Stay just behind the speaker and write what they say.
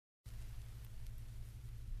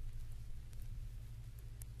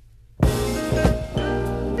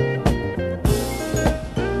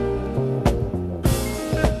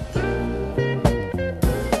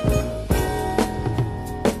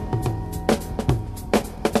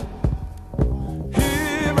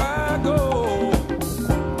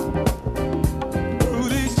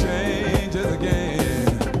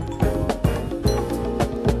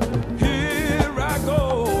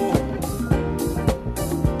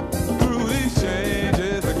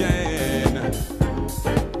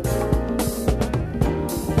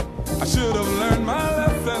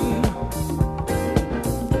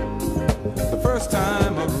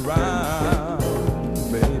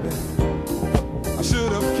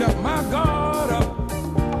kept my guard up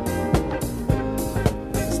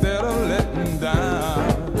instead of letting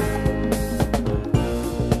down.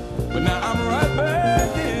 But now I'm right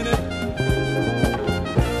back in it.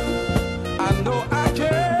 I know I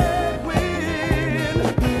can't win,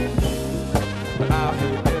 but I'll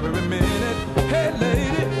hate every minute. Hey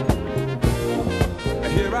lady,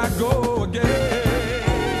 here I go again.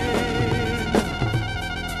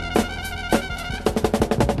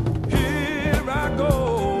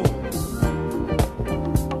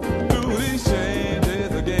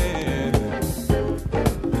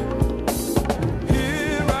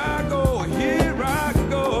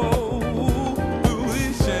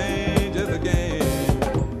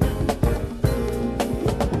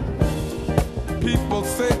 People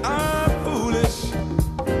say I'm foolish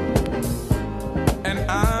and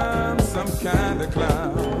I'm some kind of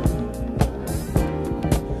clown,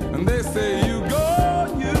 and they say you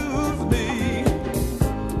gon' use me,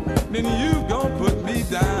 then you gon' put me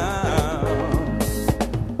down.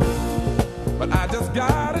 But I just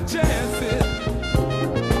gotta chance it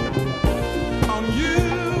on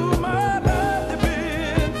you, my love, you've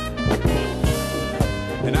been,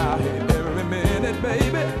 and I hate